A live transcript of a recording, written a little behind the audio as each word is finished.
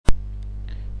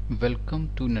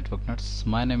Welcome to Networknuts.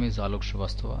 My name is Alok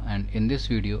Shrivastava, and in this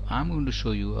video I'm going to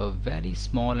show you a very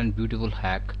small and beautiful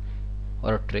hack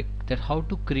or a trick that how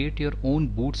to create your own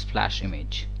Bootsplash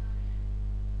image.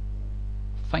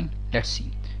 Fine, let's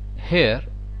see. Here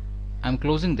I'm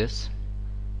closing this,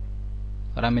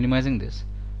 or I'm minimizing this.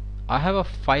 I have a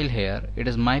file here. It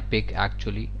is my pic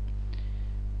actually.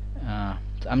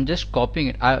 I'm just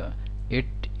copying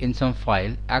it in some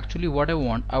file. Actually what I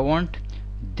want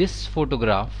this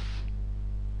photograph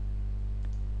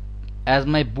as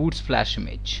my Bootsplash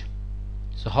image.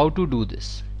 So how to do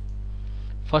this?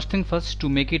 First thing first, to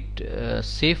make it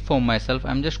safe for myself,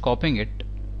 I'm just copying it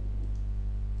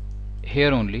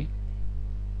here only.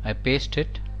 I paste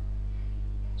it.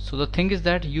 So the thing is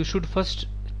that you should first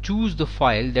choose the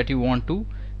file that you want to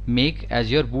make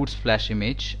as your Bootsplash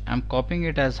image. I'm copying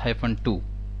it as -2.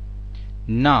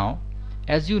 Now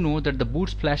as you know that the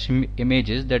Bootsplash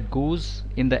images that goes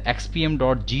in the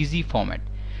xpm.gz format.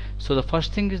 So the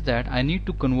first thing is that I need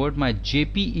to convert my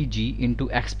JPEG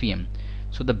into XPM.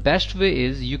 So the best way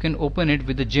is you can open it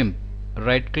with the GIMP.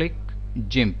 Right click,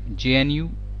 GIMP,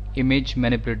 GNU image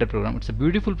manipulator program. It's a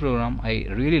beautiful program. I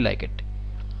really like it.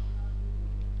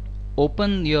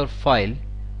 Open your file.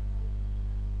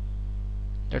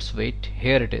 Let's wait.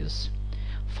 Here it is.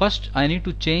 First I need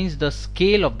to change the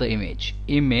scale of the image.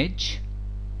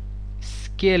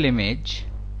 Scale image,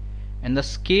 and the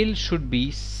scale should be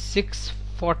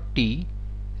 640.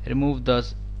 Remove the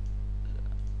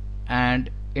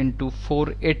and into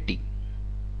 480.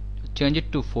 Change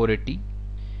it to 480.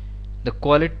 The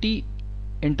quality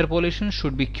interpolation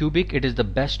should be cubic. It is the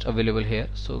best available here.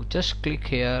 So just click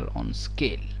here on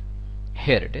scale.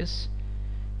 Here it is.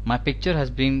 My picture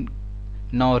has been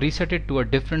now reset it to a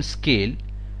different scale.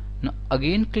 Now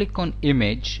again click on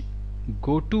image,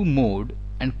 go to mode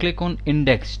and click on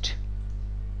indexed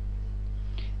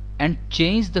and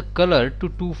change the color to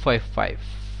 255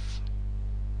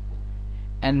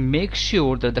 and make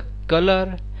sure that the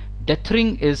color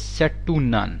dithering is set to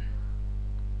none.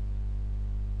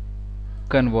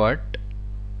 Convert.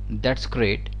 That's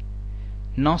great.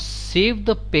 Now save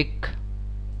the pic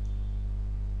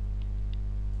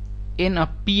in a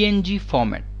PNG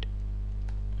format.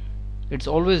 It's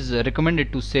always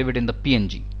recommended to save it in the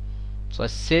PNG. So I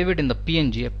save it in the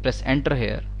PNG. I press enter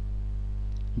here.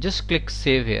 Just click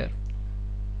save here.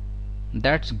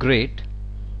 That's great.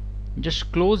 Just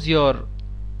close your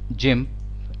GIMP.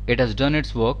 It has done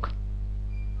its work.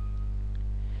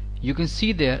 You can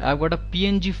see there I've got a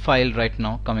PNG file right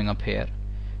now coming up here.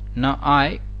 Now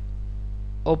I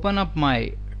open up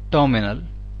my terminal.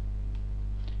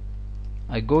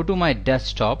 I go to my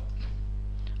desktop.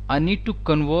 I need to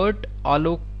convert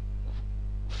Alok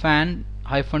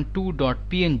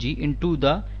fan-2.png into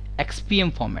the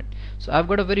XPM format. So I've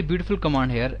got a very beautiful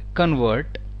command here,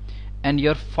 convert, and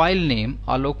your file name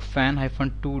Alok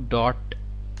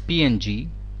fan-2.png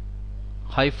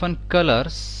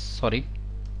 -colors,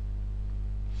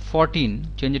 14,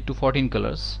 change it to 14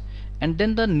 colors, and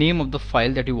then the name of the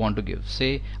file that you want to give.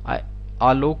 Say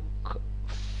Alok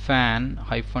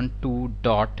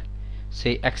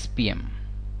fan-2.xpm.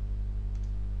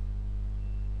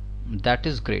 That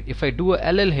is great. If I do a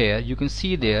LL here, you can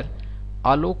see there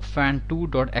Alok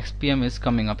fan2.xpm is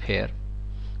coming up here.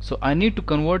 So I need to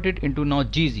convert it into now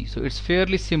GZ. So it's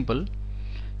fairly simple.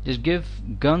 Just give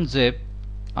gunzip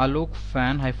Alok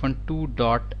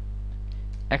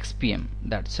fan-2.xpm.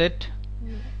 That's it.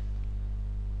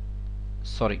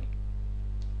 Sorry,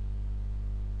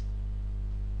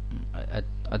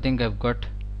 I think I've got,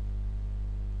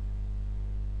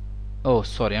 oh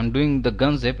sorry, I'm doing the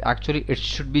gunzip. Actually it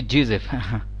should be gzip.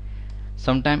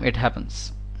 Sometime it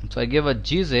happens. So I give a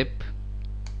gzip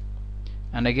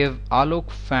and I give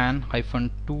Alok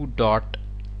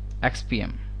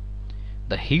fan-2.xpm.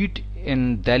 the heat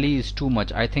in Delhi is too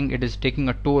much. I think it is taking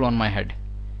a toll on my head.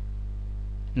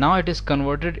 Now it is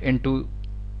converted into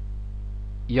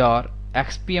your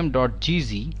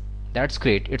xpm.gz. That's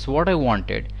great. It's what I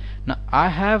wanted. Now I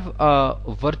have a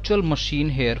virtual machine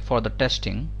here for the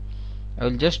testing. I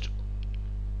will just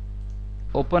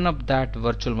open up that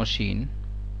virtual machine.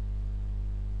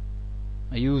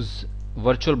 I use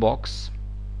VirtualBox.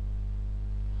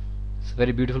 It's a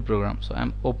very beautiful program. So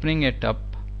I'm opening it up.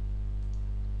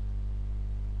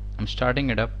 I'm starting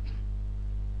it up.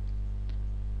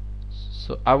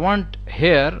 So I want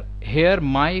here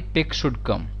my pic should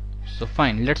come. So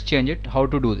fine, let's change it. How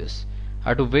to do this? I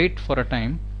have to wait for a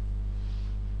time.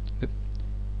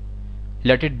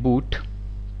 Let it boot.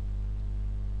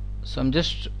 So I'm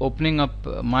just opening up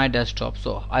my desktop.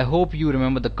 So I hope you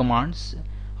remember the commands.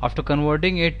 After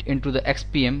converting it into the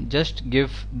XPM, just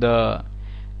give the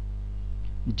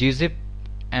gzip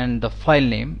and the file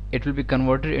name, it will be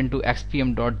converted into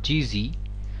xpm.gz.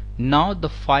 Now the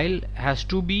file has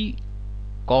to be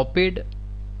copied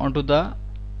onto the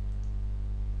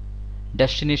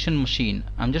destination machine.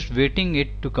 I'm just waiting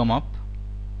it to come up.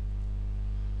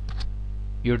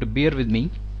 You have to bear with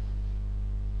me.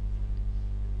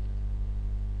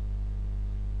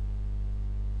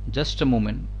 Just a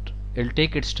moment, it'll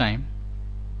take its time.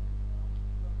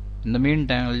 In the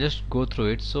meantime, I'll just go through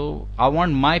it. So I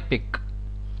want my pic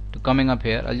to coming up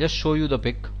here. I'll just show you the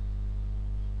pic.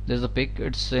 There's the pic.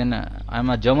 It's in I'm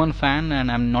a German fan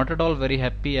and I'm not at all very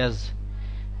happy as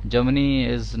Germany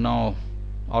is now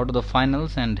out of the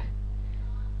finals, and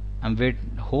I'm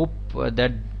hope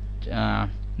that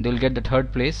they'll get the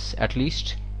third place at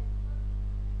least.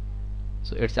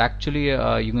 So it's actually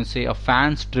you can say a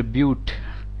fan's tribute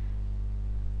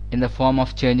in the form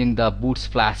of changing the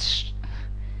Bootsplash.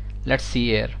 Let's see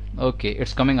here. Okay,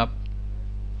 it's coming up.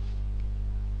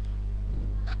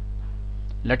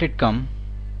 Let it come.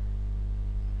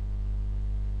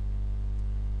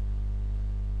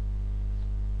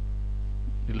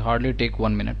 It'll hardly take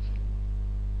 1 minute.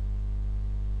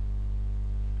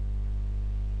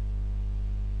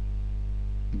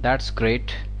 That's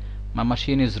great. My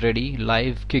machine is ready,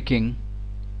 live, kicking.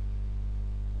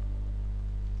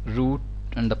 Root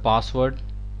and the password.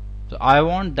 So I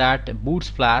want that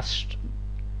Bootsplash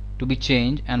to be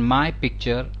changed and my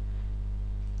picture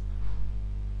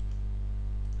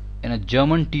in a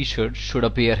German t-shirt should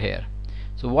appear here.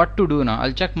 So what to do now?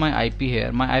 I'll check my IP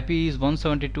here. My IP is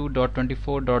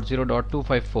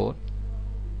 172.24.0.254.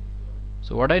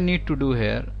 So what I need to do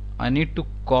here, I need to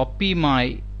copy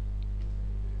my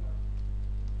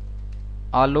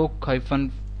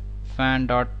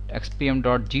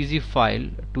alok-fan.xpm.gz file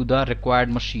to the required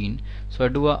machine. So I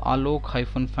do a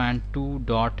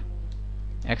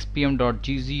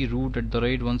alok-fan2.xpm.gz root at the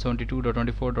rate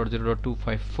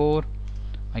 172.24.0.254.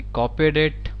 I copied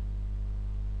it.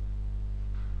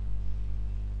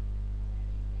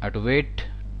 I have to wait.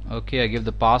 Okay, I give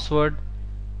the password.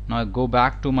 Now I go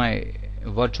back to my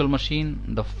virtual machine.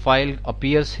 The file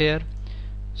appears here.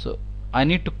 So I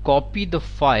need to copy the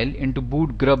file into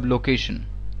boot grub location.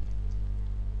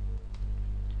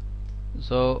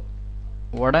 So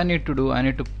what I need to do, I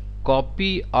need to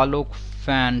copy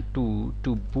alok-fan2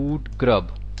 to boot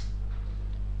grub,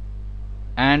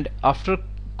 and after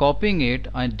copying it,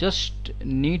 I just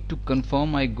need to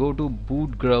confirm. I go to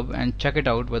boot grub and check it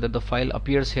out whether the file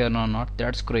appears here or not.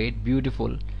 That's great,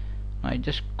 beautiful. I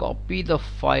just copy the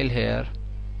file here.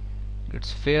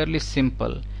 It's fairly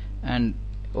simple, and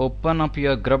open up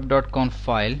your grub.conf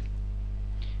file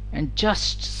and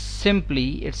just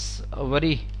simply, it's a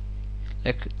very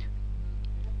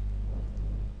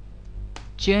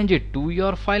change it to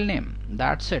your file name.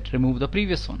 That's it. Remove the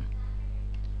previous one.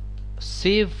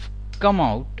 Save, come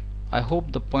out. I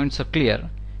hope the points are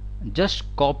clear.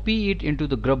 Just copy it into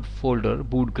the grub folder,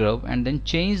 boot grub, and then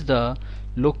change the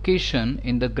location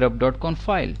in the grub.conf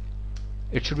file.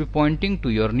 It should be pointing to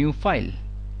your new file.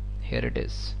 Here it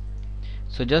is.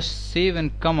 So just save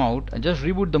and come out and just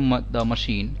reboot the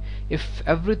machine. If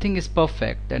everything is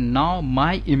perfect, then now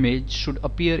my image should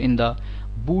appear in the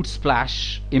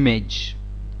Bootsplash image.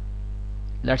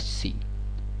 Let's see.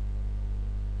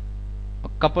 A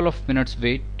couple of minutes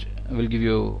wait will give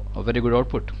you a very good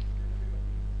output.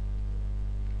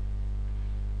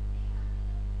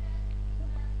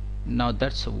 Now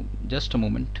that's just a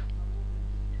moment.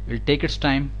 It will take its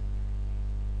time.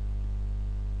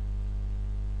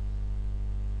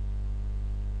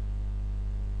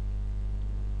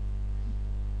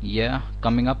 Yeah,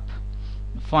 coming up.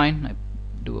 Fine. I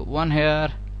do one here.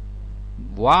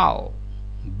 Wow,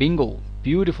 bingo,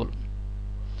 beautiful.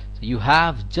 So you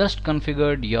have just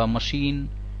configured your machine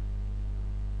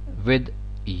with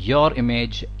your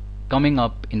image coming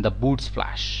up in the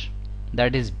Bootsplash.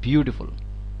 That is beautiful.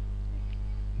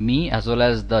 Me as well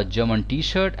as the German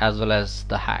t-shirt as well as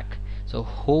the hack. So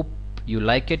hope you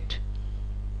like it,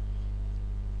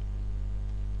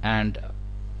 and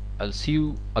I'll see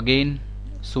you again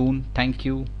soon. Thank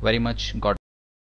you very much. God